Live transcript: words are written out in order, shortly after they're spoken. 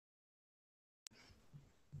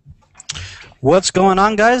What's going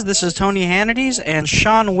on, guys? This is Tony Hannity's and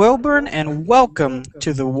Sean Wilburn, and welcome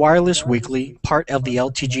to the Wireless Weekly, part of the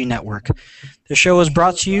LTG network. The show is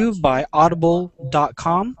brought to you by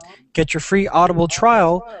Audible.com. Get your free Audible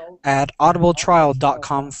trial at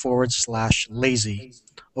audibletrial.com/lazy.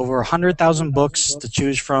 Over 100,000 books to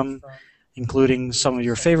choose from, including some of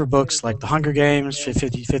your favorite books like The Hunger Games,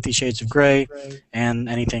 50 Shades of Grey, and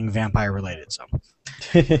anything vampire related. So,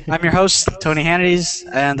 I'm your host, Tony Hannity's,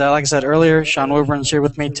 and like I said earlier, Sean Wilburn's here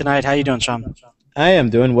with me tonight. How you doing, Sean? I am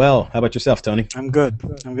doing well. How about yourself, Tony? I'm good.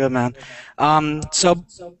 I'm good, man. So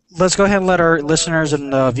let's go ahead and let our listeners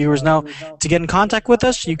and viewers know to get in contact with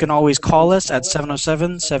us. You can always call us at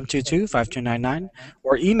 707-722-5299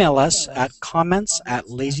 or email us at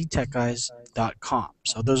comments@lazytechguys.com.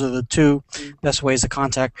 So those are the two best ways to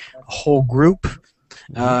contact a whole group.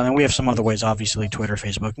 And we have some other ways, obviously, Twitter,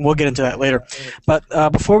 Facebook. We'll get into that later. But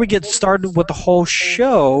before we get started with the whole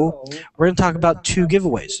show, we're going to talk about two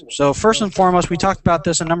giveaways. So first and foremost, we talked about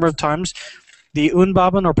this a number of times. The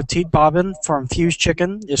Bobbin or Petite Bobbin from Fused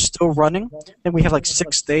Chicken is still running. I think we have like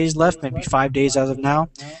 6 days left, maybe 5 days as of now.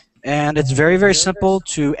 And it's very, very simple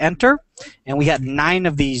to enter. And we had 9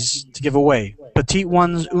 of these to give away. Petite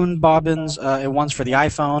ones, Bobbins, and one's for the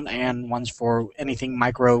iPhone, and one's for anything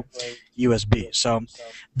micro USB. So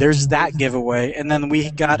there's that giveaway. And then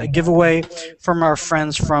we got a giveaway from our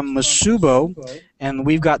friends from Masubo, and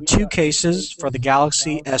we've got 2 cases for the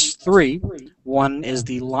Galaxy S3. One is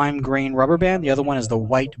the lime green rubber band, the other one is the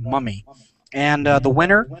white mummy. And the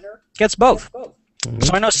winner gets both.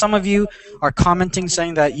 So I know some of you are commenting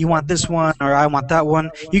saying that you want this one or I want that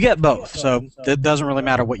one. You get both, so it doesn't really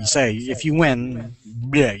matter what you say. If you win,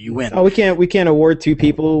 yeah, you win. Oh, we can't award 2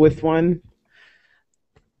 people with one.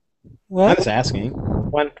 Well, I'm just asking.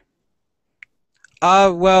 One.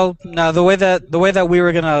 well, no. The way that we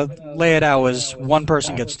were gonna lay it out was one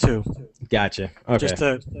person gets 2. Gotcha. Okay. Just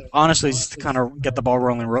to honestly, just to kind of get the ball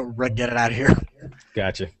rolling, get it out of here.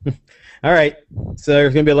 Gotcha. All right. So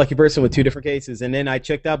there's going to be a lucky person with 2 different cases. And then I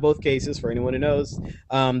checked out both cases for anyone who knows.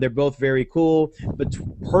 They're both very cool. But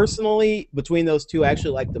personally, between those 2, I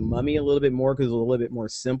actually like the mummy a little bit more because it's a little bit more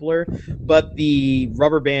simpler. But the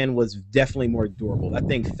rubber band was definitely more durable. That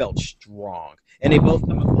thing felt strong. And they both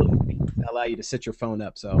come with little things that allow you to sit your phone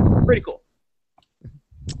up. So pretty cool.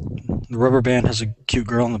 The rubber band has a cute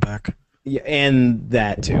girl in the back. Yeah, and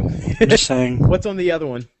that too. I'm just saying. What's on the other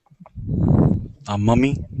one? A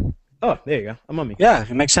mummy. Oh, there you go. A mummy. Yeah,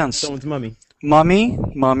 it makes sense. Someone's mummy. Mummy,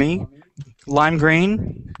 lime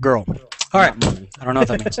green, girl. All right. I don't know what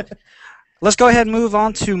that means. Let's go ahead and move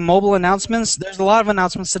on to mobile announcements. There's a lot of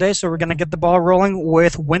announcements today, so we're going to get the ball rolling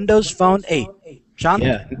with Windows Phone 8. John?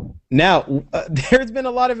 Yeah. Now, there's been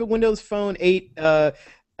a lot of Windows Phone 8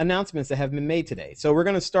 announcements that have been made today. So we're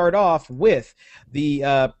going to start off with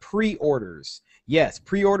the pre-orders. Yes,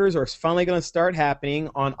 pre-orders are finally going to start happening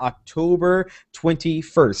on October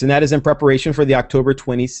 21st, and that is in preparation for the October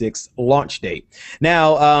 26th launch date.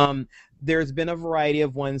 Now, there's been a variety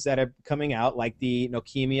of ones that are coming out, like the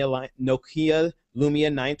Nokia Lumia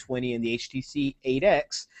 920 and the HTC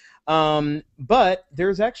 8X. But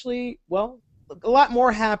there's actually, well, a lot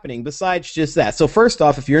more happening besides just that. So first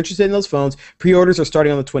off, if you're interested in those phones, pre-orders are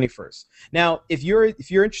starting on the 21st. Now, if you're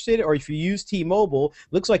interested, or if you use T-Mobile,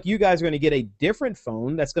 looks like you guys are going to get a different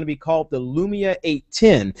phone that's going to be called the Lumia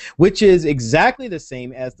 810, which is exactly the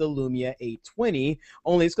same as the Lumia 820,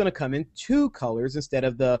 only it's going to come in 2 colors instead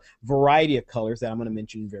of the variety of colors that I'm going to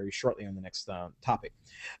mention very shortly on the next topic.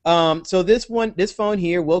 So this phone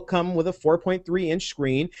here will come with a 4.3-inch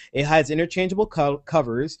screen. It has interchangeable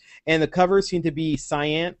covers, and the covers seem to be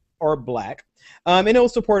cyan or black. And it will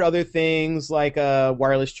support other things like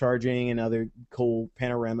wireless charging and other cool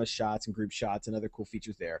panorama shots and group shots and other cool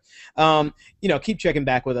features there. Keep checking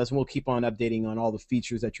back with us, and we'll keep on updating on all the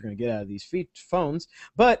features that you're going to get out of these phones.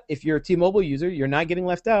 But if you're a T-Mobile user, you're not getting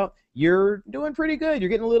left out. You're doing pretty good. You're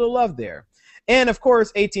getting a little love there. And of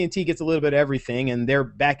course, AT&T gets a little bit of everything, and they're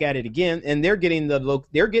back at it again. And they're getting the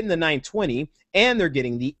 920, and they're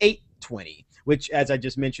getting the 820, which, as I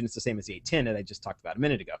just mentioned, is the same as the 810 that I just talked about a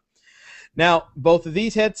minute ago. Now, both of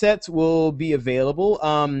these headsets will be available.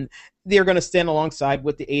 They're going to stand alongside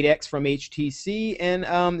with the 8X from HTC, and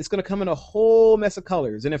it's going to come in a whole mess of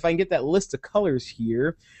colors. And if I can get that list of colors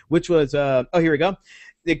here, which was, oh, here we go.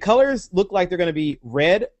 The colors look like they're going to be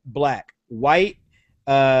red, black, white,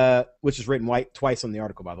 which is written white twice on the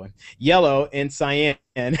article, by the way, yellow, and cyan.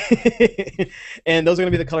 And those are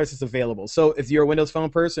going to be the colors that's available. So if you're a Windows Phone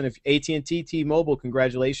person, if AT&T, T-Mobile,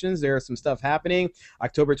 congratulations. There's some stuff happening.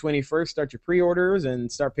 October 21st, start your pre-orders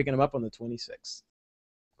and start picking them up on the 26th.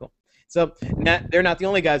 Cool. So they're not the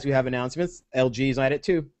only guys who have announcements. LG's at it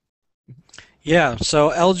too. Yeah,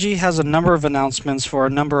 so LG has a number of announcements for a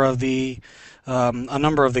number of the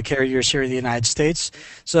carriers here in the United States.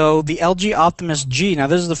 So the LG Optimus G. Now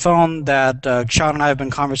this is the phone that Sean and I have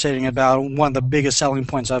been conversating about. One of the biggest selling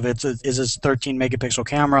points of it is its 13 megapixel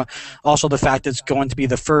camera. Also the fact it's going to be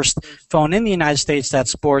the first phone in the United States that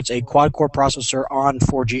sports a quad-core processor on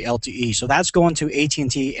 4G LTE. So that's going to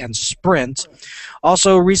AT&T and Sprint.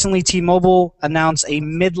 Also, recently, T-Mobile announced a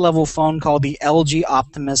mid-level phone called the LG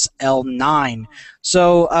Optimus L9.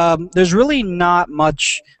 So there's really not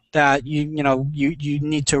much that you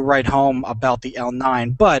need to write home about the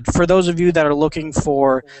L9. But for those of you that are looking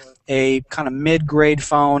for a kind of mid-grade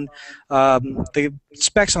phone, the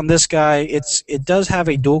specs on this guy, it does have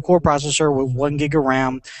a dual-core processor with 1 gig of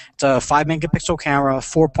RAM. It's a 5 megapixel camera,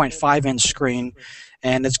 4.5-inch screen,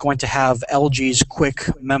 and it's going to have LG's quick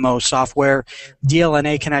memo software,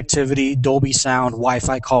 DLNA connectivity, Dolby Sound,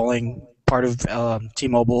 Wi-Fi calling, part of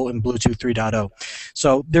T-Mobile and Bluetooth 3.0.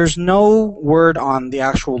 So there's no word on the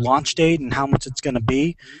actual launch date and how much it's going to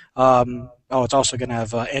be. It's also going to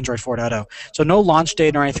have Android 4.0. So no launch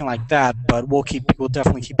date or anything like that, but we'll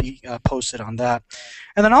definitely keep you posted on that.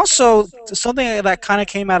 And then also something that kind of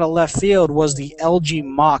came out of left field was the LG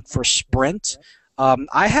Mach for Sprint.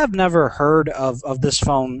 I have never heard of this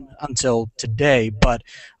phone until today, but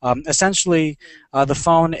essentially the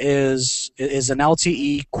phone is an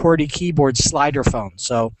LTE QWERTY keyboard slider phone.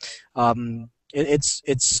 So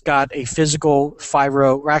it's got a physical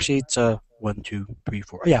 5-row, or actually it's a 1, 2, 3,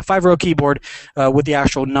 4, yeah, 5-row keyboard with the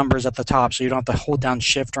actual numbers at the top, so you don't have to hold down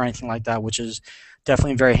Shift or anything like that, which is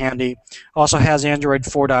definitely very handy. Also has Android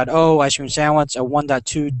 4.0, Ice Cream Sandwich, a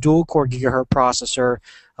 1.2 dual-core gigahertz processor,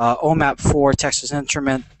 OMAP 4 Texas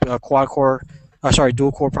Instrument dual-core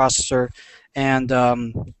processor, and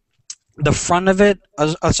the front of it,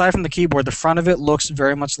 aside from the keyboard, the front of it looks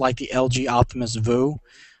very much like the LG Optimus VU,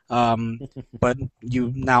 but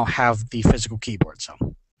you now have the physical keyboard.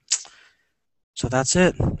 So that's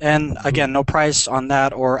it. And again, no price on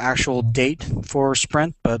that or actual date for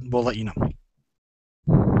Sprint, but we'll let you know.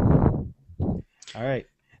 All right.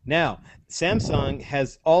 Now, Samsung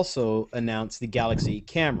has also announced the Galaxy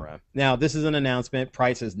camera. Now, this is an announcement.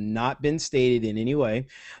 Price has not been stated in any way,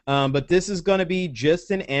 but this is going to be just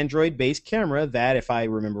an Android-based camera that, if I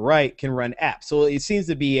remember right, can run apps. So it seems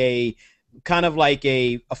to be a kind of like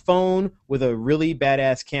a phone with a really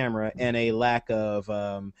badass camera and a lack of,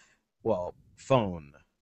 phone.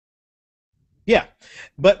 Yeah,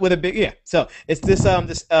 but with a big So it's this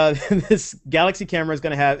Galaxy camera is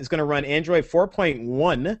gonna run Android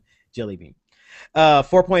 4.1 Jelly Bean,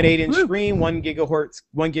 4.8-inch screen, 1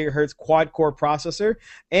 gigahertz quad core processor,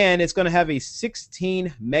 and it's gonna have a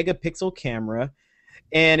 16 megapixel camera,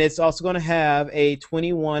 and it's also gonna have a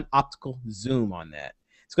 21 optical zoom on that.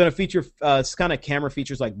 It's gonna feature kind of camera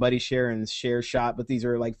features like buddy share and share shot, but these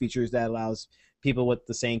are like features that allows people with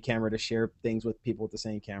the same camera to share things with people with the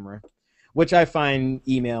same camera, which I find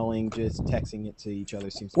emailing, just texting it to each other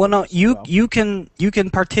seems to Well, work no, just as you well. you can you can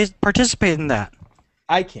participate in that.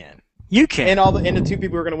 I can, You and can. the two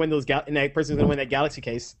people who are going to win and that person's going to win that Galaxy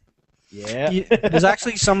case. Yeah. There's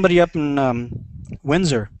actually somebody up in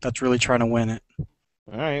Windsor that's really trying to win it.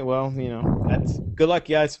 All right. Well, that's good luck,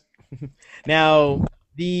 guys. Now,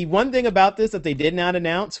 the one thing about this that they did not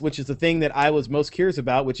announce, which is the thing that I was most curious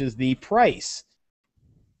about, which is the price.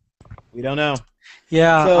 We don't know.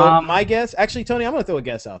 Yeah. So my guess, actually, Tony, I'm going to throw a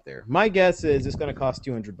guess out there. My guess is it's going to cost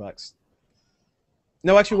 $200.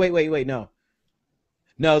 No, actually, wait, no.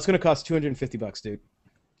 No, it's going to cost $250, dude.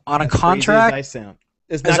 On a As crazy as contract, I sound.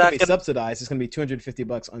 It's is not going that to be subsidized. It's going to be $250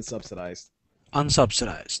 unsubsidized.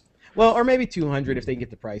 unsubsidized? Well, or maybe 200 if they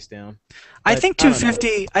get the price down. I But think I don't know.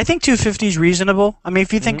 250. I think 250 is reasonable. I mean,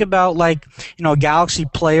 if you think Hmm. about like a Galaxy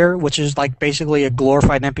Player, which is like basically a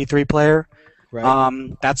glorified MP3 player,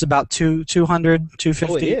 Right? that's about 200, Oh, it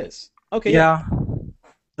 250. is. Okay, yeah. Yeah,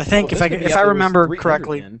 I Oh, think this could be if up I there was remember 300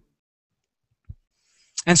 correctly. then.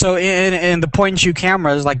 And so in the point and shoot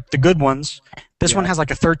cameras, like the good ones, this one Yeah. has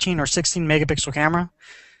like a 13 or 16 megapixel camera,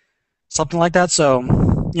 something like that. So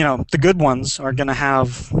the good ones are gonna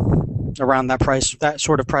have around that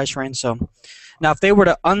sort of price range. So now, if they were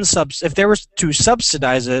to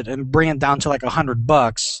subsidize it and bring it down to like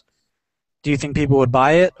 $100, do you think people would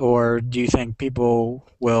buy it, or do you think people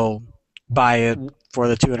will buy it for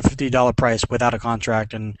the $250 price without a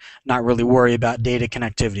contract and not really worry about data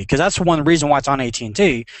connectivity? Because that's one reason why it's on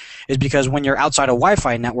AT&T, is because when you're outside a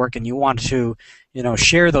Wi-Fi network and you want to,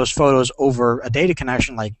 share those photos over a data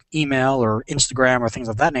connection like email or Instagram or things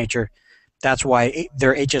of that nature, that's why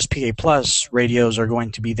their HSPA Plus radios are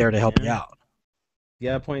going to be there to help you Yeah. out.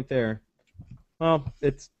 Yeah, point there. Well,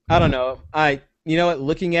 I don't know. you know what?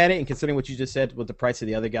 Looking at it and considering what you just said, what the price of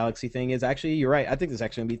the other Galaxy thing is, actually, you're right. I think it's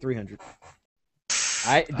actually gonna be 300.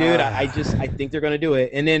 I think they're gonna do it,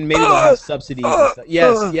 and then maybe they'll have subsidies and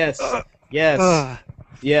stuff.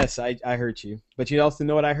 Yes. I hurt you, but you also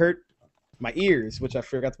know what I hurt? My ears, which I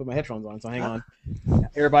forgot to put my headphones on. So hang on.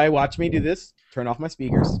 Everybody, watch me do this. Turn off my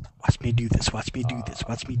speakers. Watch me do this. Watch me do this.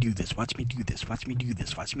 Watch me do this. Watch me do this. Watch me do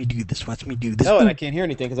this. Watch me do this. Watch me do this. Oh, and I can't hear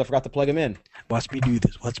anything because I forgot to plug them in. Watch me do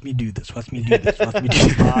this. Watch me do this. Watch me do this. Watch me do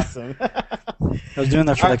this. Awesome. I was doing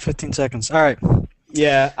that for like 15 seconds. All right.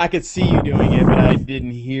 Yeah, I could see you doing it, but I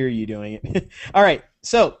didn't hear you doing it. All right.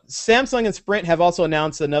 So Samsung and Sprint have also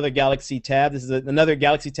announced another Galaxy Tab. This is another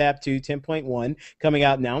Galaxy Tab 2 10.1 coming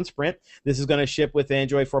out now in Sprint. This is going to ship with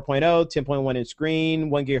Android 4.0, 10.1 inch screen,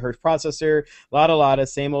 1 gigahertz processor, a lot of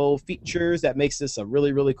same old features that makes this a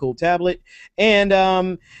really, really cool tablet. And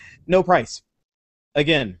no price.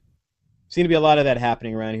 Again, seem to be a lot of that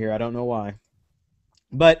happening around here. I don't know why.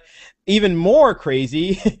 But even more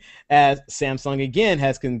crazy, as Samsung again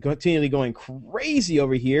has continually going crazy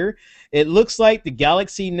over here, it looks like the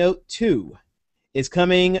Galaxy Note 2 is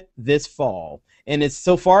coming this fall. And it's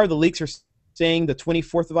so far, the leaks are saying the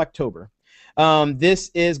 24th of October.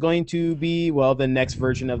 This is going to be, well, the next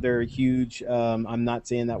version of their huge, I'm not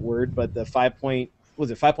saying that word, but the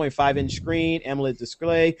 5.5 inch screen, AMOLED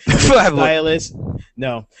display, stylus.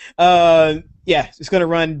 No. Yeah, it's going to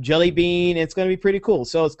run Jelly Bean. It's going to be pretty cool.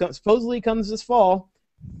 So it supposedly comes this fall.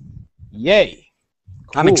 Yay.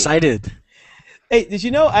 Cool. I'm excited. Hey, did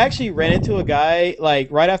you know I actually ran into a guy,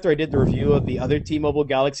 like, right after I did the review of the other T-Mobile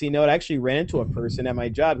Galaxy Note, I actually ran into a person at my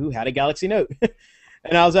job who had a Galaxy Note.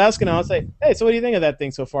 And I was asking him, I was like, hey, so what do you think of that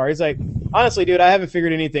thing so far? He's like, honestly, dude, I haven't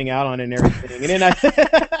figured anything out on it and everything. And then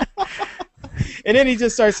and then he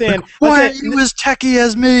just starts saying, why are you as techie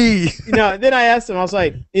as me? You know, then I asked him, I was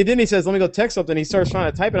like, and then he says, let me go text something. He starts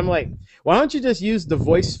trying to type it. I'm like, why don't you just use the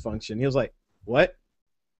voice function? He was like, what?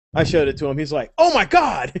 I showed it to him. He's like, oh my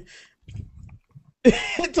God.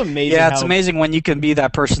 It's amazing. Yeah, it's amazing when you can be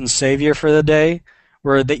that person's savior for the day,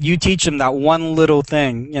 where that you teach them that one little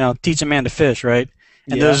thing, you know, teach a man to fish, right?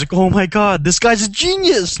 And they're like, oh my God, this guy's a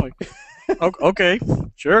genius. Like, okay,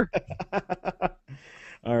 sure.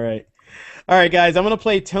 All right. All right, guys, I'm going to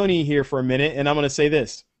play Tony here for a minute, and I'm going to say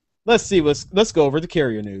this. Let's go over the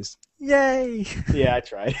carrier news. Yay. Yeah, I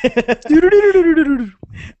tried.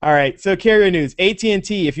 All right, so carrier news.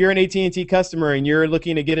 AT&T, if you're an AT&T customer and you're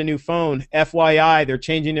looking to get a new phone, FYI, they're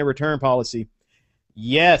changing their return policy.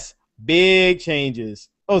 Yes, big changes.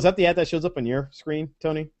 Oh, is that the ad that shows up on your screen,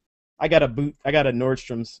 Tony? I got a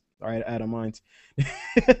Nordstrom's. All right, ad on mine.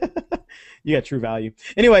 You got True Value.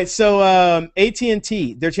 Anyway, so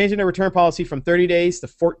AT&T, they're changing their return policy from 30 days to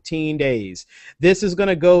 14 days. This is going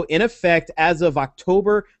to go in effect as of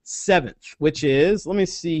October 7th, which is, let me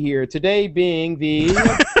see here, today being the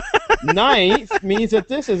 9th, means that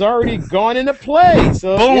this has already gone into play.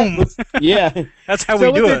 So, boom. Yeah. That's how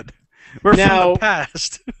we do it. We're now, from the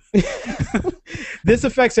past. This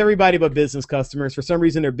affects everybody but business customers. For some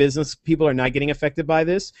reason, their business people are not getting affected by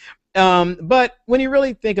this. But when you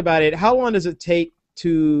really think about it, how long does it take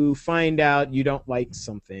to find out you don't like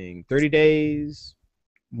something? 30 days?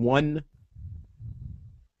 1?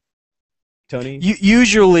 Tony?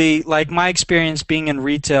 Usually, like my experience being in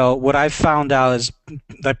retail, what I've found out is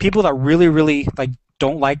that people that really, really like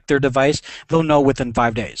don't like their device, they'll know within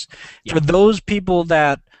 5 days. Yeah. For those people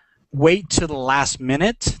that wait to the last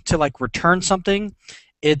minute to like return something,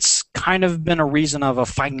 it's kind of been a reason of a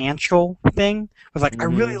financial thing. With like, I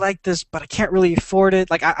really like this, but I can't really afford it.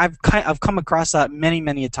 Like I've come across that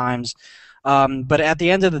many a times. But at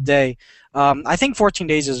the end of the day, I think 14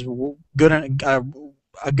 days is good,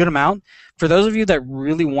 a good amount. For those of you that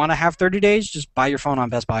really want to have 30 days, just buy your phone on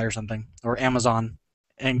Best Buy or something, or Amazon,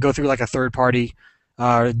 and go through like a third party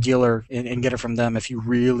dealer and get it from them if you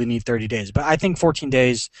really need 30 days. But I think 14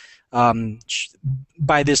 days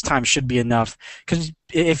by this time should be enough, because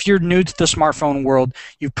if you're new to the smartphone world,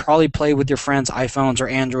 you probably play with your friends' iPhones or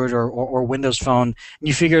Android or Windows Phone, and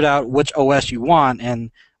you figured out which OS you want, and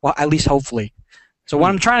well, at least hopefully. So what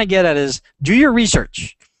I'm trying to get at is do your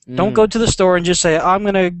research. Don't go to the store and just say, I'm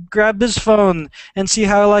going to grab this phone and see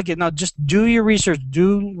how I like it. No, just do your research.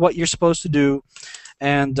 Do what you're supposed to do,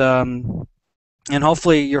 and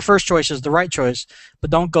hopefully your first choice is the right choice, but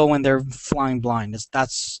don't go in there flying blind.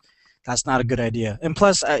 That's not a good idea. And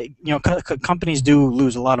plus, you know, companies do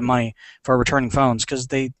lose a lot of money for returning phones because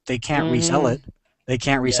they can't resell it. They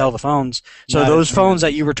can't resell the phones. So those phones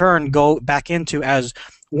that you return go back into as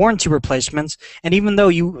warranty replacements. And even though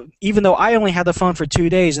I only had the phone for 2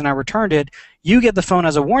 days and I returned it, you get the phone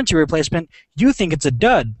as a warranty replacement. You think it's a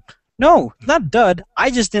dud. No, not a dud. I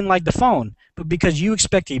just didn't like the phone. but because you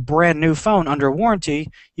expect a brand new phone under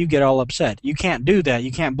warranty, you get all upset. You can't do that.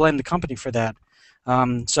 You can't blame the company for that.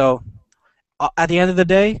 So at the end of the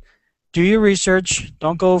day, do your research.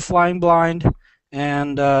 Don't go flying blind,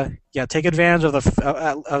 and yeah, take advantage of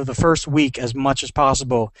the first week as much as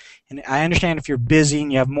possible. And I understand if you're busy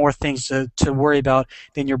and you have more things to worry about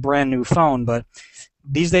than your brand new phone, but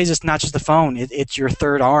these days it's not just the phone; it's your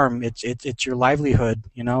third arm. It's your livelihood.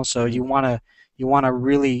 So you wanna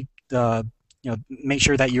really make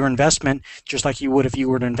sure that your investment, just like you would if you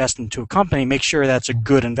were to invest into a company, make sure that's a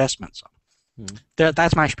good investment. So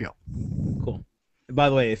that's my spiel. Cool. By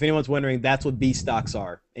the way, if anyone's wondering, that's what B stocks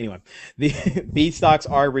are. Anyway, the B stocks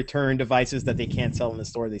are return devices that they can't sell in the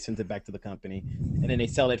store. They send it back to the company, and then they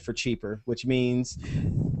sell it for cheaper, which means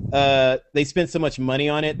they spent so much money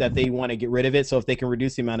on it that they want to get rid of it. So if they can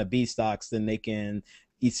reduce the amount of B stocks, then they can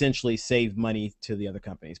essentially save money to the other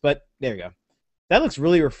companies. But there you go. That looks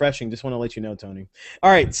really refreshing. Just want to let you know, Tony.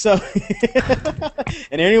 All right, so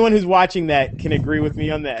and anyone who's watching that can agree with me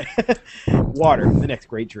on that. Water, the next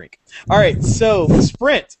great drink. All right, so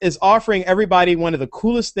Sprint is offering everybody one of the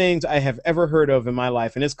coolest things I have ever heard of in my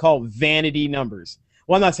life, and it's called vanity numbers.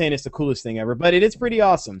 Well, I'm not saying it's the coolest thing ever, but it is pretty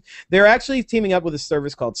awesome. They're actually teaming up with a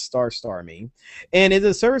service called Star Me, and it's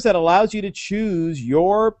a service that allows you to choose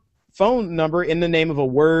your phone number in the name of a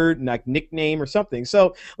word, like nickname or something.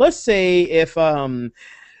 So let's say if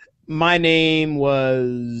my name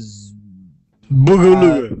was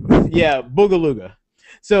Boogaloo. yeah, Boogalooga.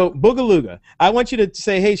 So Boogalooga, I want you to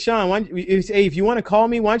say, hey Sean, if you want to call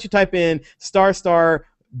me, why don't you type in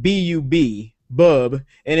 *BUB bub,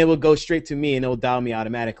 and it will go straight to me and it will dial me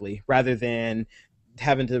automatically, rather than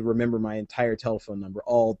having to remember my entire telephone number,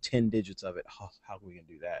 all 10 digits of it. Oh, how are we gonna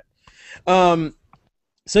do that?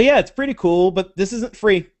 So yeah, it's pretty cool, but this isn't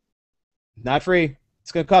free. Not free.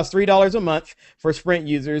 It's going to cost $3 a month for Sprint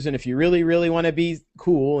users, and if you really, really want to be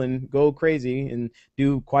cool and go crazy and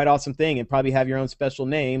do quite awesome thing and probably have your own special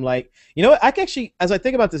name, like, you know what, I can actually, as I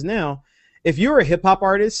think about this now, if you're a hip-hop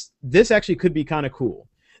artist, this actually could be kind of cool.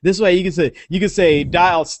 This way you can say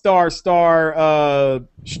dial ** street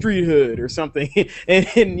hood or something,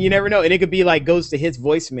 and you never know, and it could be like goes to his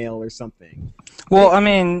voicemail or something. Well, I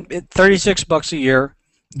mean, $36 a year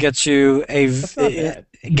gets you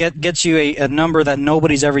gets you a number that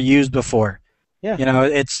nobody's ever used before. Yeah.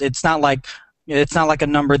 It's not like a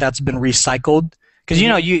number that's been recycled, because you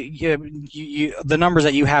the numbers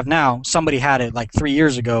that you have now, somebody had it like 3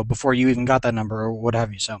 years ago before you even got that number or what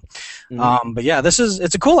have you. So, but yeah,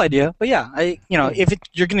 it's a cool idea. But yeah, if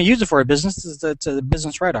you're going to use it for a business, it's a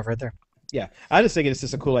business write-off right there. Yeah, I just think it's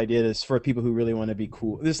just a cool idea. This for people who really want to be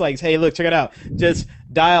cool. It's like, hey, look, check it out. Just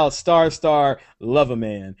dial * love a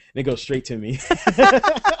man, and it goes straight to me.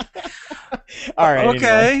 All right.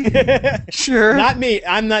 Okay. Anyway. Sure. Not me.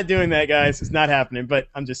 I'm not doing that, guys. It's not happening. But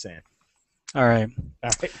I'm just saying. All right. All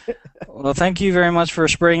right. Well, thank you very much for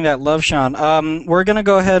spreading that love, Sean. We're gonna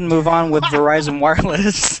go ahead and move on with Verizon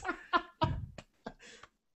Wireless.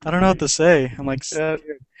 I don't know what to say. I'm like.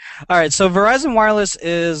 All right, so Verizon Wireless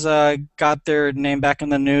is got their name back in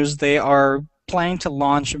the news. They are planning to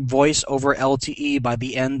launch voice over LTE by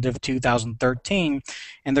the end of 2013,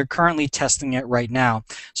 and they're currently testing it right now.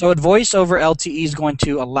 So what voice over LTE is going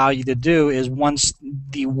to allow you to do is, once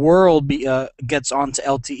the world gets onto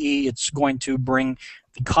LTE, it's going to bring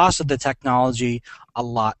the cost of the technology a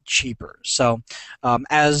lot cheaper. So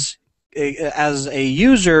as a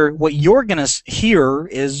user, what you're going to hear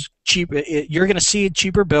is cheap. You're going to see a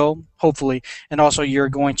cheaper bill, hopefully, and also you're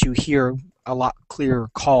going to hear a lot clearer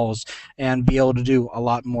calls and be able to do a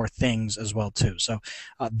lot more things as well too. So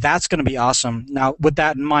that's going to be awesome. Now, with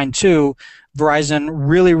that in mind too, Verizon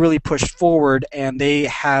really, really pushed forward, and they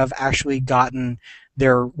have actually gotten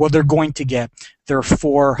they're going to get their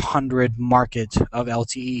 400 market of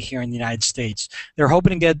LTE here in the United States. They're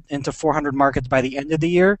hoping to get into 400 markets by the end of the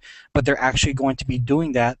year, but they're actually going to be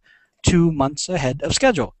doing that 2 months ahead of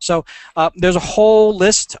schedule. So there's a whole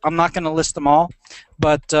list. I'm not going to list them all,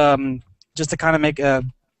 but just to kind of make a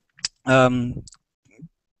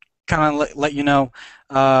let you know.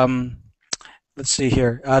 Let's see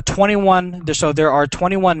here. 21. So there are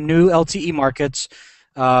 21 new LTE markets.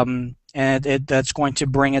 And that's going to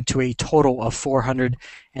bring it to a total of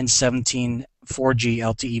 417 4G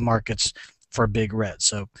LTE markets for Big Red.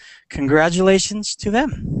 So congratulations to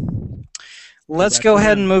them. Let's go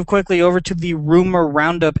ahead and move quickly over to the rumor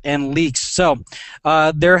roundup and leaks. So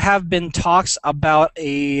there have been talks about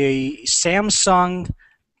a Samsung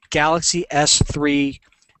Galaxy S3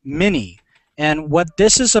 Mini. And what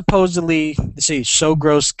this is supposedly, let's see, so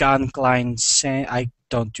gross, I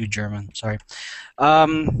don't do German, sorry.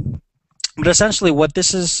 But essentially, what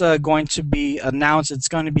this is going to be announced, it's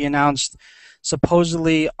going to be announced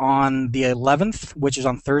supposedly on the 11th, which is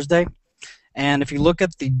on Thursday. And if you look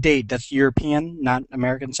at the date, that's European, not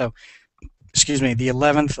American. So, excuse me, the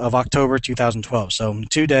 11th of October 2012. So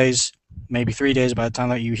 2 days, maybe 3 days by the time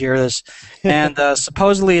that you hear this. And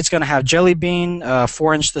supposedly it's going to have Jelly Bean,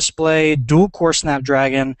 4-inch display, dual-core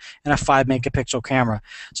Snapdragon, and a 5-megapixel camera.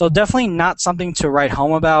 So definitely not something to write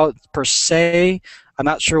home about per se. I'm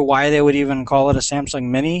not sure why they would even call it a Samsung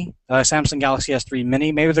Mini, Samsung Galaxy S3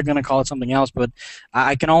 Mini. Maybe they're going to call it something else, but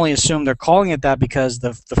I can only assume they're calling it that because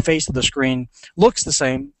the face of the screen looks the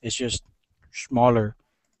same. It's just smaller,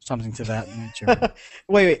 something to that nature.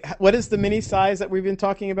 Wait, what is the mini size that we've been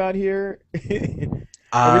talking about here?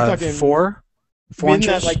 Are we talking four isn't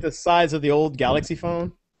that inches? like the size of the old Galaxy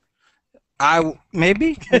phone?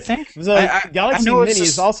 Maybe I think. So I Galaxy know Mini it's is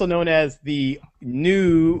just, also known as the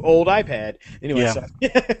new old iPad. Anyway, yeah. so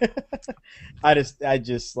I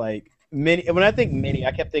just like mini. When I think mini,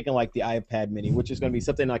 I kept thinking like the iPad Mini, which is going to be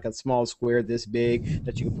something like a small square this big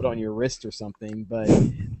that you can put on your wrist or something. But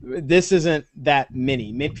this isn't that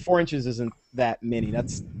mini. 4 inches isn't that mini.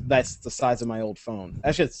 That's the size of my old phone.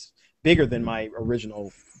 Actually, it's bigger than my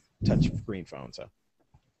original touch screen phone. So,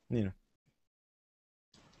 you know.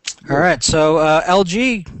 All right, so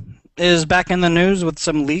LG is back in the news with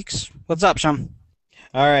some leaks. What's up, Sean?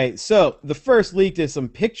 All right, so the first leaked is some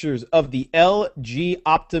pictures of the LG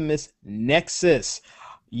Optimus Nexus.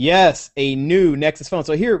 Yes, a new Nexus phone.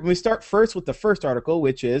 So here, we start first with the first article,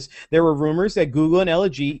 which is there were rumors that Google and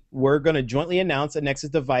LG were going to jointly announce a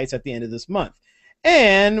Nexus device at the end of this month.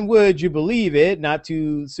 And would you believe it, not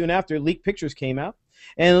too soon after, leaked pictures came out.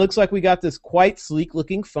 And it looks like we got this quite sleek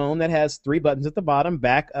looking phone that has 3 buttons at the bottom,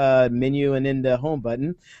 back menu, and then the home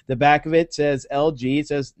button. The back of it says LG. It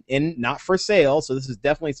says not for sale. So this is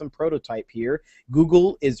definitely some prototype here.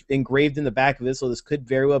 Google is engraved in the back of it, so this could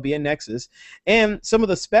very well be a Nexus. And some of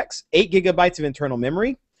the specs: 8 gigabytes of internal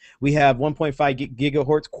memory. We have 1.5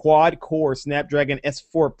 gigahertz quad core Snapdragon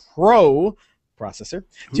S4 Pro processor,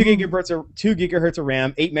 2 gigahertz of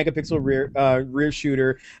RAM, 8 megapixel rear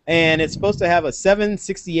shooter, and it's supposed to have a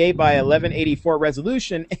 768 by 1184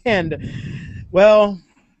 resolution, and well,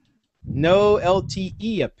 no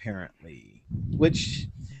LTE apparently. Which,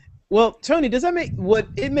 well, Tony, does that make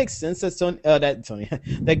it makes sense that Tony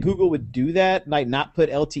that Google would do that, like not put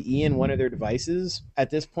LTE in one of their devices at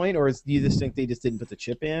this point, or do you just think they just didn't put the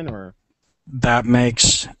chip in, or That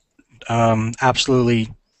makes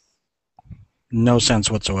absolutely no sense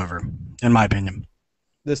whatsoever, in my opinion.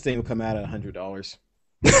 this thing will come out at $100?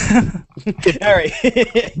 All right.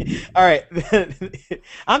 All right.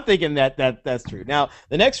 I'm thinking that's true. Now,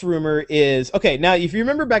 the next rumor is, okay, now if you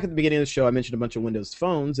remember back at the beginning of the show, I mentioned a bunch of Windows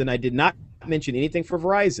phones, and I did not mention anything for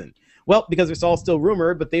Verizon. Well, because it's all still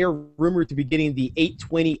rumored, but they are rumored to be getting the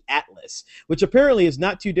 820 Atlas, which apparently is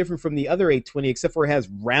not too different from the other 820, except for it has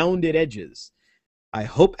rounded edges. I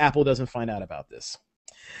hope Apple doesn't find out about this.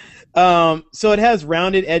 So it has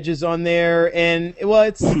rounded edges on there, and well,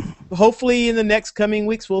 it's hopefully in the next coming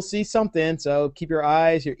weeks we'll see something. So keep your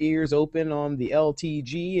eyes, your ears open on the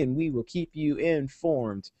LTG, and we will keep you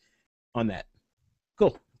informed on that.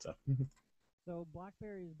 Cool. So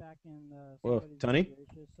BlackBerry is back in. Whoa, Tony?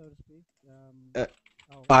 Gracious, so to speak.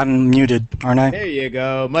 Oh. I'm muted, aren't I? There you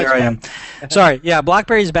go. Much There I am. Sorry. Yeah,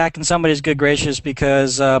 BlackBerry's back in somebody's good gracious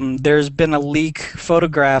because there's been a leak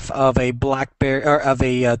photograph of a BlackBerry or of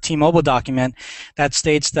a T-Mobile document that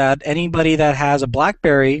states that anybody that has a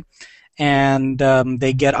BlackBerry and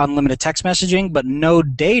they get unlimited text messaging but no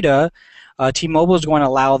data, T-Mobile is going to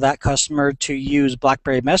allow that customer to use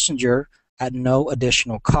BlackBerry Messenger at no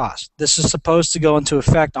additional cost. This is supposed to go into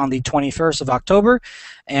effect on the 21st of October,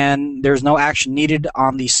 and there's no action needed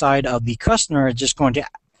on the side of the customer. It's just going to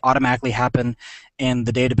automatically happen in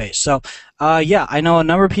the database. So, yeah, I know a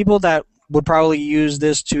number of people that would probably use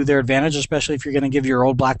this to their advantage, especially if you're going to give your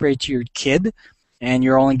old BlackBerry to your kid and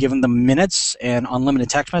you're only giving them minutes and unlimited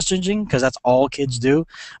text messaging, because that's all kids do.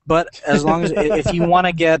 But as long as if you want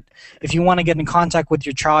to get in contact with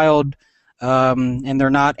your child, and they're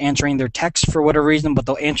not answering their text for whatever reason, but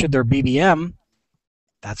they'll answer their BBM,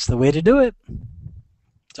 that's the way to do it.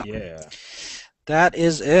 So, Yeah. that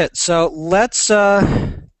is it. So let's,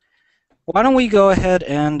 why don't we go ahead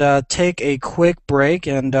and take a quick break,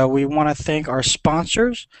 and we want to thank our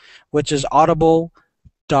sponsors, which is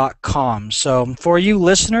Audible.com. So for you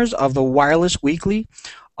listeners of the Wireless Weekly,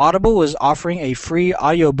 Audible is offering a free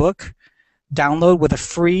audiobook download with a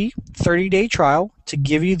free 30-day trial to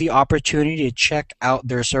give you the opportunity to check out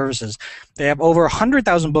their services. They have over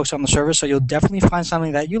 100,000 books on the service, so you'll definitely find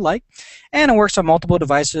something that you like. And it works on multiple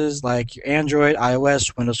devices like your Android,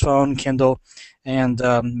 iOS, Windows Phone, Kindle, and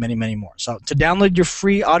many, many more. So to download your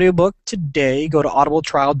free audiobook today, go to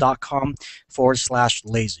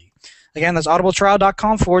audibletrial.com/lazy. Again, that's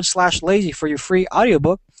audibletrial.com/lazy for your free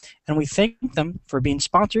audiobook. And we thank them for being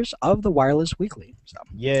sponsors of the Wireless Weekly. So,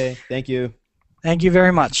 yay, thank you. Thank you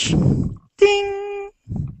very much. Ding!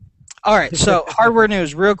 All right, so hardware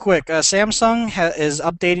news real quick. Samsung is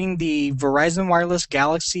updating the Verizon Wireless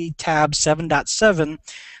Galaxy Tab 7.7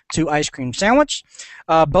 to Ice Cream Sandwich.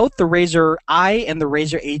 Both the Razer I and the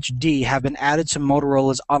Razer HD have been added to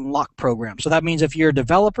Motorola's Unlock program. So that means if you're a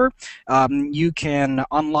developer, you can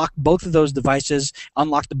unlock both of those devices,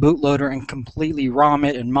 unlock the bootloader, and completely ROM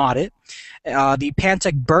it and mod it. The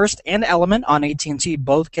Pantech Burst and Element on AT&T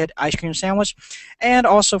both get Ice Cream Sandwich. And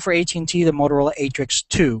also for AT&T, the Motorola Atrix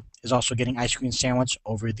 2 is also getting Ice Cream Sandwich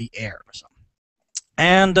over the air. So.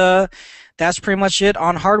 And that's pretty much it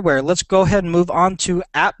on hardware. Let's go ahead and move on to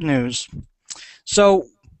app news. So,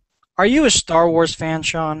 are you a Star Wars fan,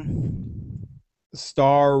 Sean?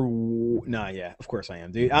 Nah, yeah, of course I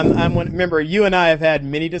am, dude. Remember, you and I have had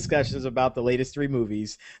many discussions about the latest 3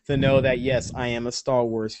 movies to know that, yes, I am a Star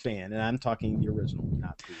Wars fan, and I'm talking the original,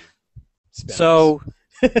 not the spin-offs. So,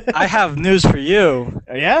 I have news for you.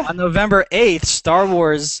 Yeah? On November 8th, Star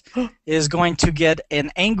Wars is going to get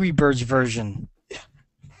an Angry Birds version.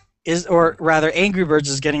 Or rather, Angry Birds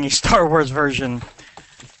is getting a Star Wars version.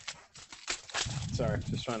 Sorry,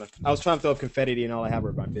 I was trying to throw up confetti and all I have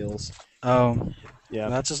were my bills. Oh, yeah,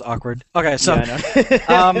 that's just awkward. Okay, so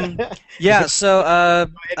yeah, so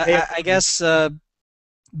I guess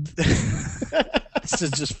this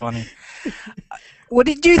is just funny. What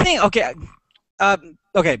do you think? Okay,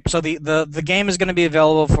 okay. So the game is going to be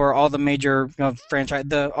available for all the major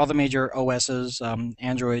all the major OSs,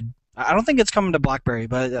 Android. I don't think it's coming to BlackBerry,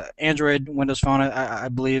 but Android, Windows Phone, I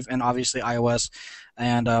believe, and obviously iOS,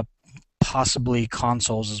 and possibly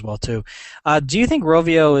consoles as well too. Do you think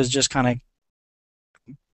Rovio is just kind of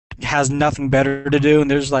has nothing better to do, and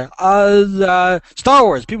there's like Star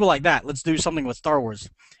Wars, people like that, let's do something with Star Wars,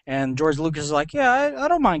 and George Lucas is like, yeah, I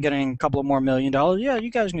don't mind getting a couple of more $1 million. Yeah,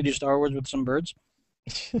 you guys can do Star Wars with some birds.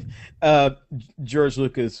 George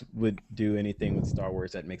Lucas would do anything with Star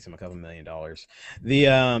Wars that makes him a couple $1 million.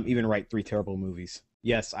 Even write 3 terrible movies.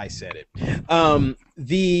 Yes, I said it. I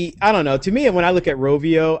don't know. To me, when I look at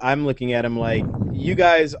Rovio, I'm looking at him like, you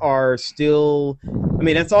guys are still. I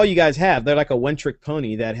mean, that's all you guys have. They're like a one-trick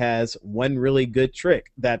pony that has one really good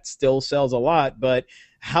trick that still sells a lot. But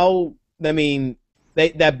how? I mean,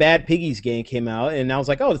 that Bad Piggies game came out, and I was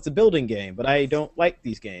like, oh, it's a building game, but I don't like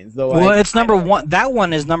these games. It's number one. That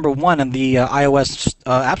one is number 1 in the iOS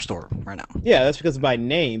App Store right now. Yeah, that's because of my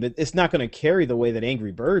name, but it's not going to carry the way that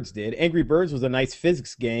Angry Birds did. Angry Birds was a nice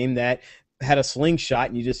physics game that had a slingshot,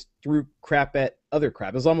 and you just threw crap at other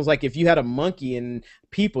crap. It was almost like if you had a monkey and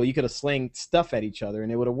people, you could have slinged stuff at each other,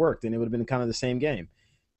 and it would have worked, and it would have been kind of the same game.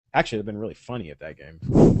 Actually, it would have been really funny at that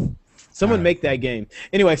game. Someone make that game.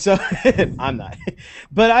 Anyway, so I'm not.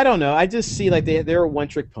 But I don't know. I just see like they're a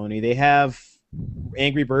one-trick pony. They have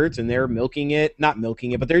Angry Birds, and they're milking it. Not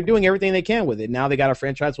milking it, but they're doing everything they can with it. Now they got a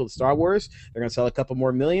franchise with Star Wars. They're going to sell a couple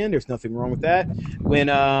more million. There's nothing wrong with that. When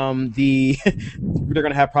they're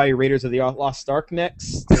going to have probably Raiders of the Lost Ark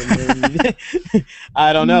next. Then,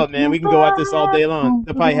 I don't know, man. We can go at this all day long.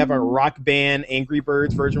 They'll probably have a rock band Angry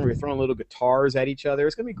Birds version where you're throwing little guitars at each other.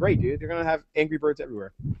 It's going to be great, dude. They're going to have Angry Birds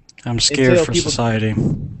everywhere. I'm scared for society.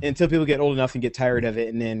 Until people get old enough and get tired of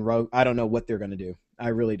it, and then I don't know what they're going to do. I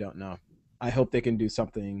really don't know. I hope they can do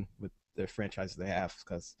something with the franchises they have,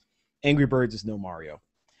 because Angry Birds is no Mario.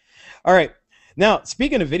 All right. Now,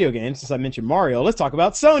 speaking of video games, since I mentioned Mario, let's talk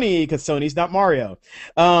about Sony, because Sony's not Mario.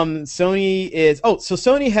 Sony is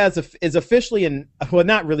officially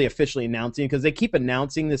not really officially announcing, because they keep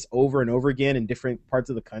announcing this over and over again in different parts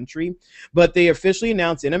of the country. But they officially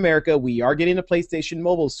announced in America we are getting a PlayStation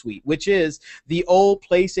Mobile Suite, which is the old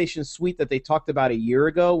PlayStation Suite that they talked about a year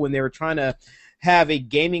ago when they were trying to have a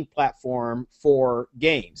gaming platform for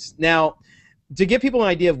games. Now, to give people an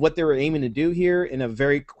idea of what they were aiming to do here in a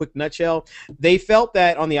very quick nutshell, they felt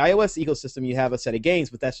that on the iOS ecosystem you have a set of games,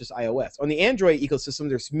 but that's just iOS. On the Android ecosystem,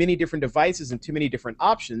 there's many different devices and too many different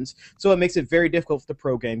options, so it makes it very difficult to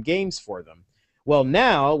program games for them. Well,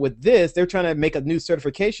 now with this, they're trying to make a new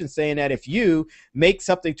certification saying that if you make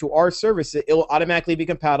something to our service, it'll automatically be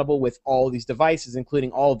compatible with all these devices,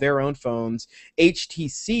 including all their own phones,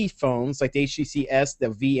 HTC phones like the HTC S, the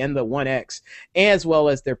V, and the One X, as well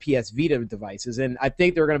as their PS Vita devices. And I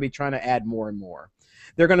think they're going to be trying to add more and more.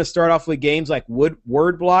 They're going to start off with games like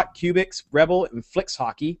Word Block, Cubics, Rebel, and Flix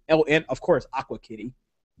Hockey. Oh, and of course, Aqua Kitty.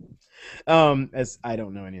 As I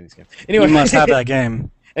don't know any of these games. Anyway, You must have that game.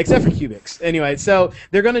 Except for Cubics. Anyway, so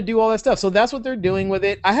they're going to do all that stuff. So that's what they're doing with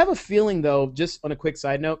it. I have a feeling, though, just on a quick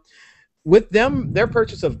side note, with them, their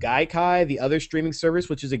purchase of Gaikai, the other streaming service,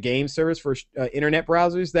 which is a game service for internet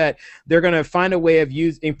browsers, that they're going to find a way of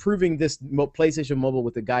improving this PlayStation Mobile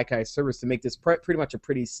with the Gaikai service to make this pretty much a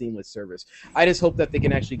pretty seamless service. I just hope that they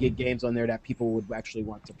can actually get games on there that people would actually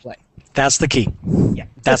want to play. That's the key. Yeah.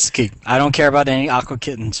 That's the key. I don't care about any Aqua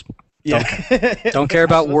Kittens. Yeah. Don't care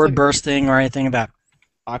about word bursting or anything of that.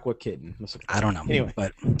 Aqua Kitten. I don't know. Anyway.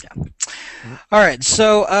 But yeah. All right.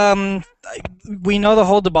 So we know the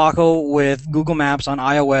whole debacle with Google Maps on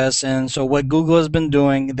iOS, and so what Google has been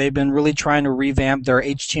doing, they've been really trying to revamp their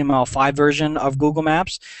HTML5 version of Google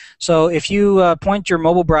Maps. So if you point your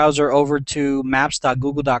mobile browser over to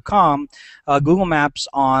maps.google.com, Google Maps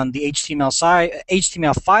on the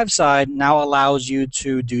HTML5 side now allows you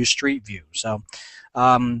to do Street View. So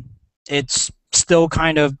it's still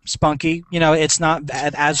kind of spunky. You know, it's not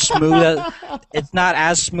as smooth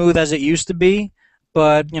as it used to be,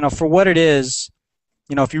 but you know, for what it is,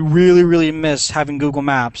 you know, if you really, really miss having Google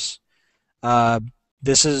Maps,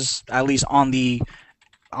 this is, at least on the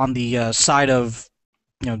side of,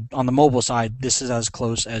 you know, on the mobile side, this is as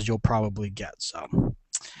close as you'll probably get. So.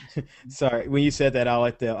 Sorry, when you said that,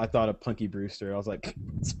 I thought of Punky Brewster. I was like,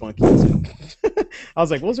 Spunky. I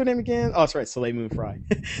was like, what was her name again? Oh, that's right, Soleil Moon Frye.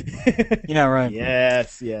 Yeah, right.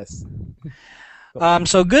 Yes, yes.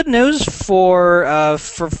 So good news for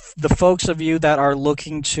the folks of you that are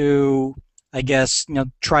looking to, I guess, you know,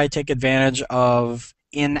 try to take advantage of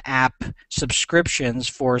in-app subscriptions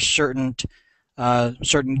for certain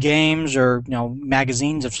games or, you know,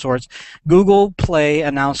 magazines of sorts. Google Play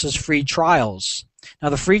announces free trials. Now,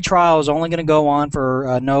 the free trial is only going to go on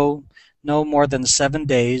for no more than 7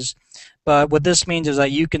 days. But what this means is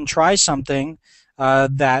that you can try something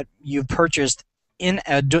that you've purchased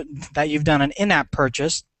that you've done an in-app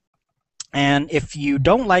purchase, and if you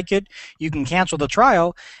don't like it, you can cancel the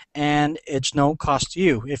trial, and it's no cost to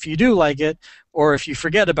you. If you do like it, or if you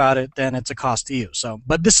forget about it, then it's a cost to you. So,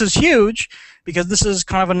 but this is huge because this is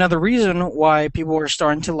kind of another reason why people are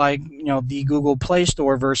starting to like, you know, the Google Play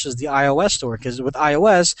Store versus the iOS store. Because with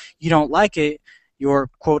iOS, you don't like it, you're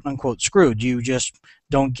quote unquote screwed. You just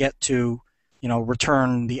don't get to, you know,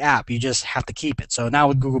 return the app. You just have to keep it. So now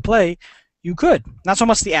with Google Play, you could. Not so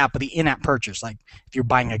much the app, but the in-app purchase. Like if you're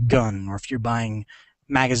buying a gun or if you're buying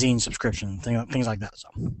magazine subscription, things like that. So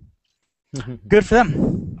good for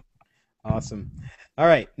them. Awesome. All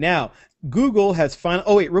right. Now, Google has finally...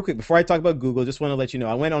 Oh, wait, real quick. Before I talk about Google, just want to let you know,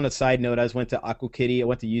 I went on a side note. I just went to Aqua Kitty. I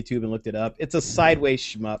went to YouTube and looked it up. It's a sideways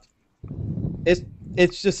shmup.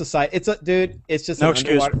 It's just a side... It's a... Dude, it's just no an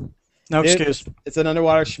excuse. underwater... No dude, excuse. It's an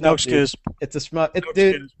underwater shmup. No excuse. Dude. It's a shmup. No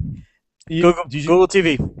dude. Google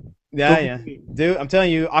TV. Yeah, Google yeah. TV. Dude, I'm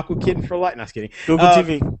telling you, Aqua Kitten for life. No, just kidding. Google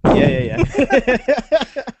TV. Yeah.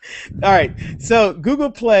 All right. So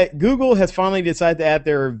Google has finally decided to add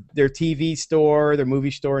their TV store, their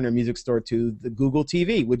movie store, and their music store to the Google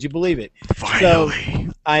TV. Would you believe it? Finally.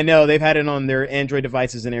 So, I know they've had it on their Android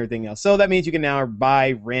devices and everything else. So that means you can now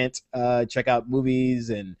buy, rent, check out movies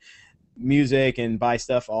and music and buy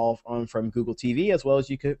stuff all from Google TV, as well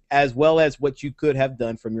as what you could have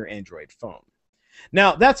done from your Android phone.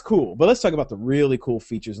 Now, that's cool, but let's talk about the really cool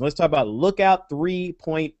features. And let's talk about Lookout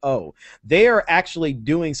 3.0. They are actually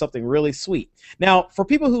doing something really sweet. Now, for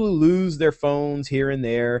people who lose their phones here and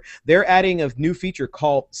there, they're adding a new feature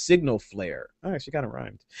called Signal Flare. Oh, actually kind of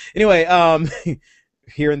rhymed. Anyway,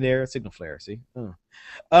 here and there, Signal Flare, see? Oh.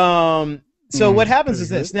 So what happens is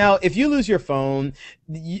this. Now, if you lose your phone,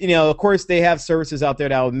 you know, of course, they have services out there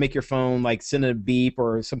that will make your phone like send a beep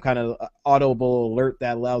or some kind of audible alert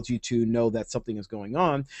that allows you to know that something is going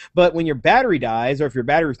on. But when your battery dies or if your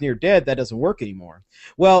battery is near dead, that doesn't work anymore.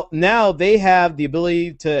 Well, now they have the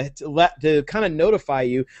ability to kind of notify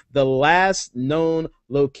you the last known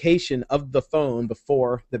location of the phone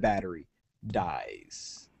before the battery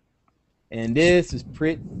dies. And this is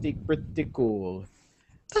pretty cool.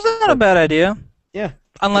 That's not a bad idea. Yeah.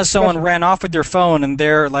 Unless someone ran off with your phone and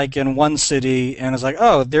they're like in one city and it's like,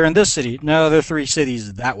 oh, they're in this city. No, they're 3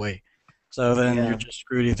 cities that way. So then you're just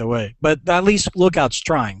screwed either way. But at least Lookout's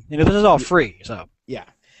trying. You know, this is all free. So yeah.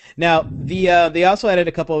 Now, they also added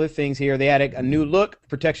a couple other things here. They added a new look,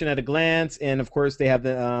 protection at a glance, and of course they have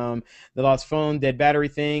the lost phone, dead battery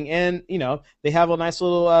thing, and they have a nice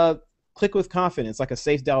little click with confidence, like a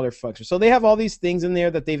safe dialer function. So they have all these things in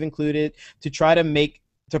there that they've included to try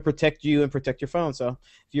to protect you and protect your phone. So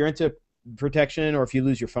if you're into protection, or if you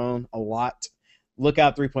lose your phone a lot,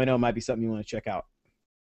 Lookout 3.0 might be something you want to check out.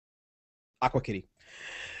 Aqua Kitty.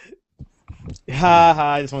 Ha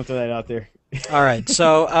ha! I just want to throw that out there. All right.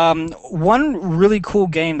 So, one really cool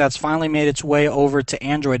game that's finally made its way over to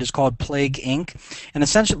Android is called Plague Inc. And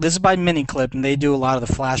essentially, this is by Miniclip, and they do a lot of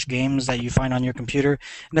the Flash games that you find on your computer.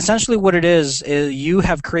 And essentially, what it is you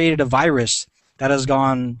have created a virus that has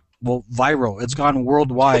gone, well, viral. It's gone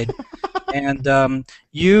worldwide, and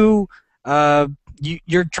you're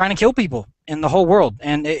trying to kill people in the whole world.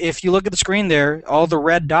 And if you look at the screen there, all the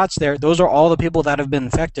red dots there, those are all the people that have been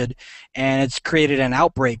infected, and it's created an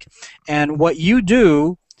outbreak. And what you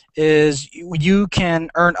do is you can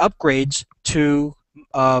earn upgrades to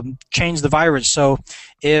change the virus. So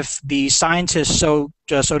if the scientists, so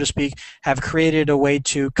to speak, have created a way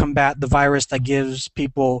to combat the virus that gives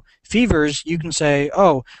people fevers, you can say,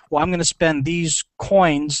 oh, well, I'm going to spend these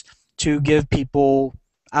coins to give people,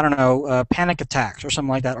 I don't know, panic attacks or something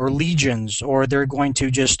like that, or legions, or they're going to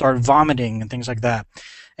just start vomiting and things like that.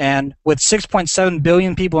 And with 6.7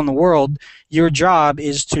 billion people in the world, your job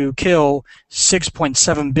is to kill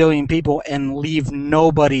 6.7 billion people and leave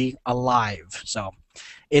nobody alive. So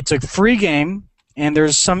it's a free game, and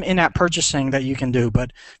there's some in-app purchasing that you can do.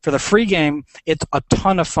 But for the free game, it's a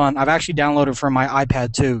ton of fun. I've actually downloaded it for my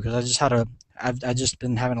iPad too, because I've just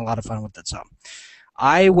been having a lot of fun with it. So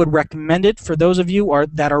I would recommend it for those of you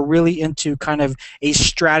that are really into kind of a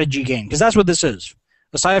strategy game, because that's what this is.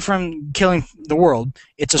 Aside from killing the world,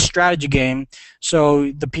 it's a strategy game.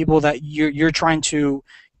 So the people that you're trying to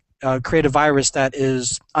create a virus that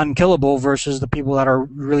is unkillable versus the people that are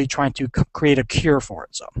really trying to create a cure for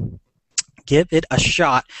it. So give it a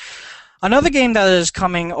shot. Another game that is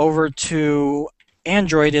coming over to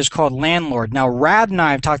Android is called Landlord. Now, Rad and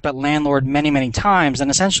I have talked about Landlord many, many times,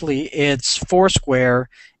 and essentially it's Foursquare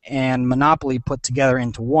and Monopoly put together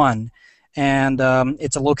into one. And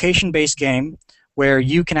it's a location-based game where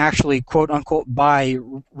you can actually, quote-unquote, buy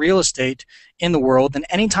real estate in the world, and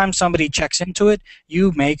anytime somebody checks into it,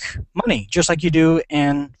 you make money, just like you do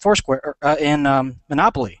in Foursquare, in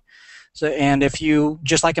Monopoly. So, and if you,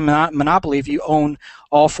 just like in Monopoly, if you own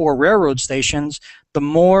all 4 railroad stations, the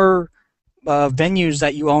more venues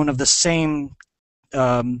that you own of the same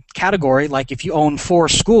category, like if you own 4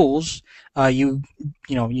 schools, you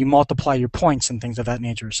multiply your points and things of that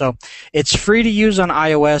nature. So it's free to use on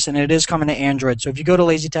iOS, and it is coming to Android. So if you go to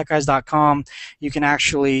lazytechguys.com, you can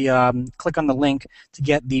actually click on the link to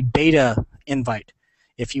get the beta invite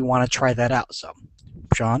if you want to try that out. So,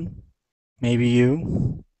 Sean, maybe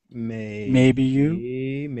you. Maybe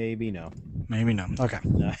you. Maybe no. Maybe no. Okay.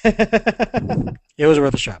 No. It was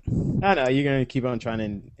worth a shot. I know you're gonna keep on trying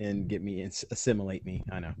to and get me assimilate me.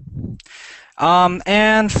 I know.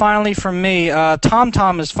 And finally, from me,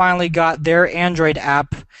 TomTom has finally got their Android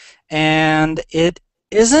app, and it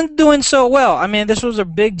isn't doing so well. I mean, this was a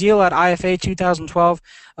big deal at IFA 2012.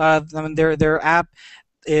 I mean, their app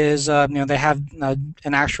is they have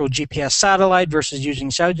an actual GPS satellite versus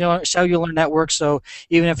using cellular networks. So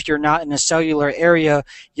even if you're not in a cellular area,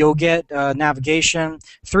 you'll get navigation,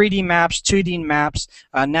 3D maps, 2D maps,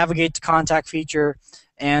 navigate to contact feature,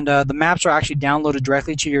 and the maps are actually downloaded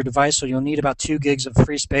directly to your device. So you'll need about 2 gigs of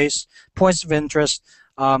free space. Points of interest.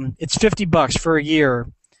 It's $50 for a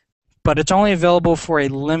year, but it's only available for a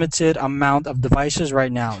limited amount of devices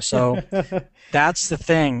right now. So that's the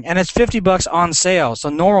thing. And it's $50 on sale. So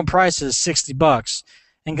normal price is $60.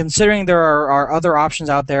 And considering there are other options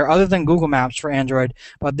out there other than Google Maps for Android,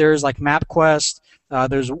 but there's like MapQuest,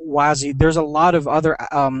 there's Wazi, there's a lot of other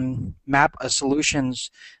map solutions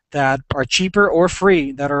that are cheaper or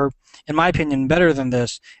free that are, in my opinion, better than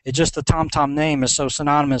this. It's just the TomTom name is so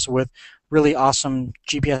synonymous with really awesome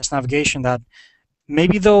GPS navigation that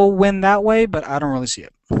maybe they'll win that way, but I don't really see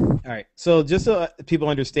it. All right. So just so people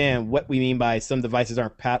understand what we mean by some devices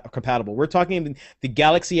aren't compatible, we're talking the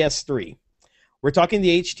Galaxy S3. We're talking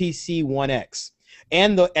the HTC One X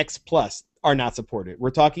and the X Plus are not supported.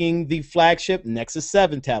 We're talking the flagship Nexus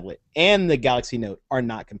 7 tablet and the Galaxy Note are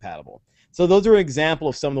not compatible. So those are an example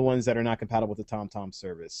of some of the ones that are not compatible with the TomTom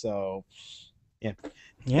service. So, yeah.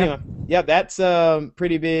 Yeah. Anyway, yeah, that's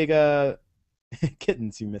pretty big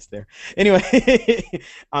Kittens you missed there. Anyway,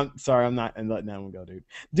 I'm sorry, I'm letting that one go, dude.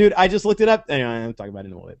 Dude, I just looked it up. Anyway, I'm talking about it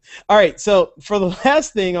in a little bit. All right, so for the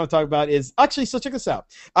last thing I'll talk about is actually, so check this out.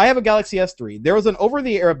 I have a Galaxy S3. There was an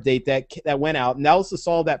over-the-air update that went out, and that was to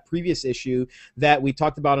solve that previous issue that we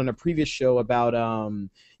talked about on a previous show about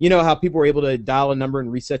you know how people were able to dial a number and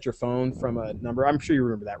reset your phone from a number. I'm sure you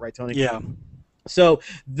remember that, right, Tony? Yeah. So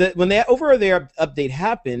when that over-the-air update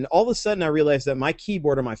happened, all of a sudden I realized that my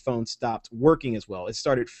keyboard on my phone stopped working as well. It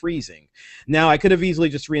started freezing. Now, I could have easily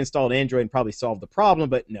just reinstalled Android and probably solved the problem,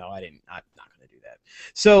 but no, I didn't. I'm not going to do that.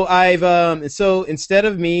 So so instead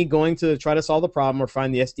of me going to try to solve the problem or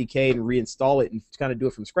find the SDK and reinstall it and kind of do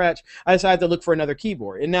it from scratch, I decided to look for another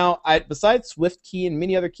keyboard. And now, besides SwiftKey and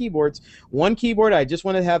many other keyboards, one keyboard I just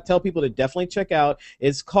want to tell people to definitely check out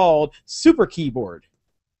is called Super Keyboard,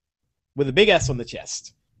 with a big S on the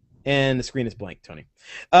chest. And the screen is blank, Tony.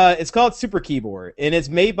 It's called Super Keyboard, and it's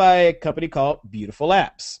made by a company called Beautiful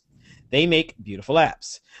Apps. They make beautiful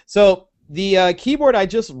apps. So the keyboard, I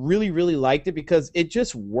just really, really liked it because it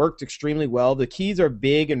just worked extremely well. The keys are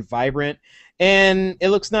big and vibrant, and it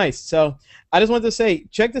looks nice. So I just wanted to say,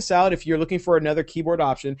 check this out if you're looking for another keyboard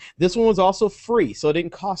option. This one was also free, so it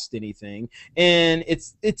didn't cost anything, and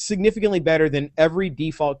it's significantly better than every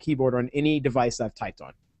default keyboard on any device I've typed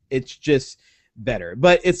on. It's just better.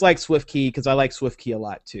 But it's like SwiftKey, because I like SwiftKey a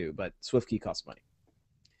lot too, but SwiftKey costs money.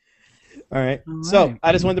 All right. So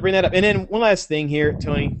I just wanted to bring that up. And then one last thing here,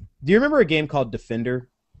 Tony. Do you remember a game called Defender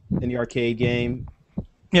in the arcade game?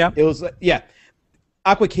 Yeah. It was, yeah.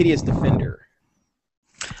 Aqua Kitty is Defender.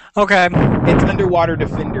 Okay. It's Underwater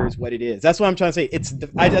Defender is what it is. That's what I'm trying to say.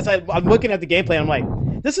 I'm looking at the gameplay and I'm like,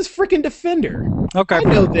 this is freaking Defender. Okay. I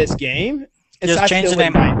know this game. Just change the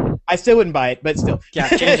name. I still wouldn't buy it, but still. Yeah,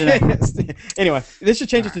 change the name. Anyway, this should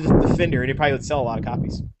change it to Defender, and it probably would sell a lot of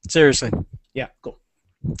copies. Seriously. Yeah, cool.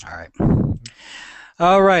 All right.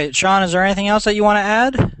 All right, Sean, is there anything else that you want to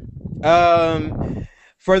add?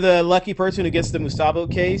 For the lucky person who gets the Musabo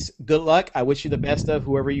case, good luck. I wish you the best of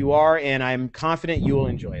whoever you are, and I'm confident you will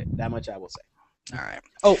enjoy it. That much I will say. All right.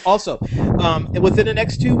 Oh, also, within the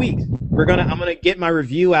next 2 weeks, I'm gonna get my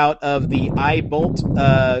review out of the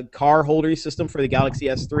iBolt car holder system for the Galaxy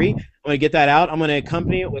S3. I'm gonna get that out. I'm gonna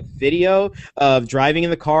accompany it with video of driving in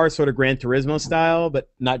the car, sort of Gran Turismo style, but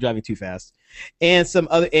not driving too fast. And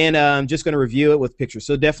I'm just gonna review it with pictures.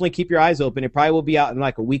 So definitely keep your eyes open. It probably will be out in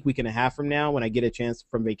like a week and a half from now when I get a chance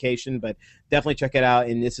from vacation. But definitely check it out.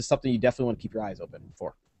 And this is something you definitely want to keep your eyes open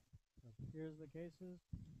for. Here's the cases.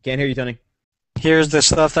 Can't hear you, Tony. Here's the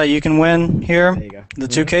stuff that you can win here. There you go. The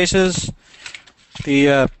two cases.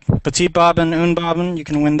 The Petite Bobbin, Un Bobbin, you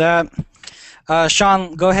can win that.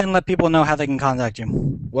 Sean, go ahead and let people know how they can contact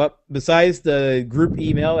you. Well, besides the group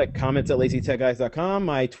email at comments@lazytechguys.com,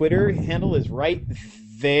 my Twitter handle is right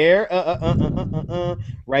there.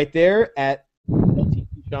 Right there at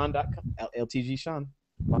ltgshawn.com. LTGShawn.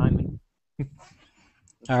 Behind me.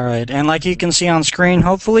 All right, and like you can see on screen,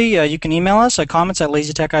 hopefully, you can email us at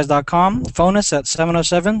comments@lazytechguys.com, phone us at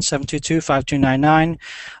 707-722-5299.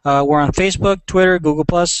 We're on Facebook, Twitter, Google+.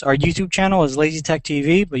 Our YouTube channel is Lazy Tech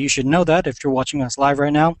TV, but you should know that if you're watching us live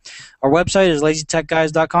right now. Our website is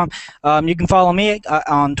lazytechguys.com. You can follow me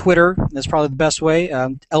on Twitter. That's probably the best way,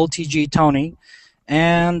 LTG Tony.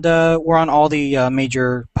 And we're on all the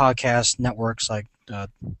major podcast networks like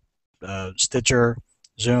Stitcher,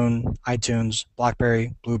 Zune, iTunes,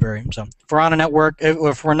 BlackBerry, Blueberry. So if we're on a network,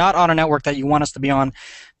 if we're not on a network that you want us to be on,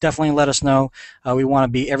 definitely let us know. We want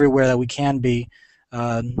to be everywhere that we can be,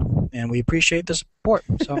 and we appreciate the support.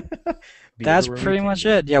 So that's pretty much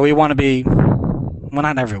it. Yeah, we want to be, well,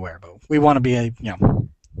 not everywhere, but we want to be,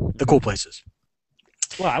 the cool places.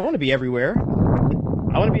 Well, I want to be everywhere.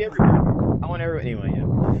 I want to be everywhere. I want everywhere. Anyway, yeah.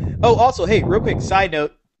 Oh, also, hey, real quick side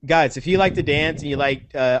note. Guys, if you like to dance and you like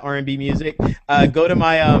R&B music, go to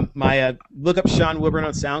my look up Sean Wilburn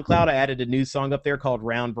on SoundCloud. I added a new song up there called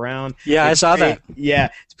Round Brown. Yeah, I saw that. Yeah,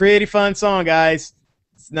 it's a pretty fun song, guys.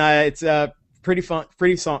 It's pretty fun.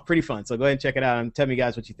 So go ahead and check it out and tell me,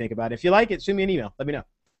 guys, what you think about it. If you like it, shoot me an email. Let me know.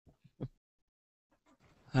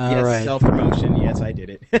 All right. Self-promotion. Yes, I did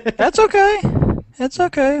it. That's okay. It's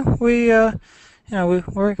okay. We're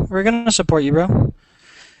gonna support you, bro.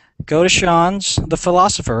 Go to Sean's The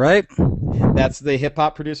Philosopher, right? That's the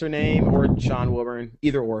hip-hop producer name, or Sean Wilburn,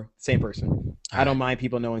 either or, same person. I don't mind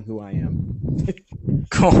people knowing who I am.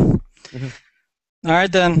 Cool. All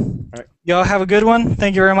right, then. All right. Y'all have a good one.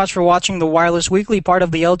 Thank you very much for watching the Wireless Weekly, part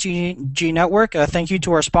of the LTG Network. Thank you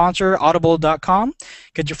to our sponsor, Audible.com.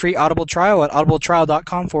 Get your free Audible trial at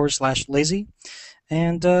audibletrial.com/lazy.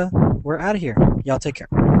 And we're out of here. Y'all take care.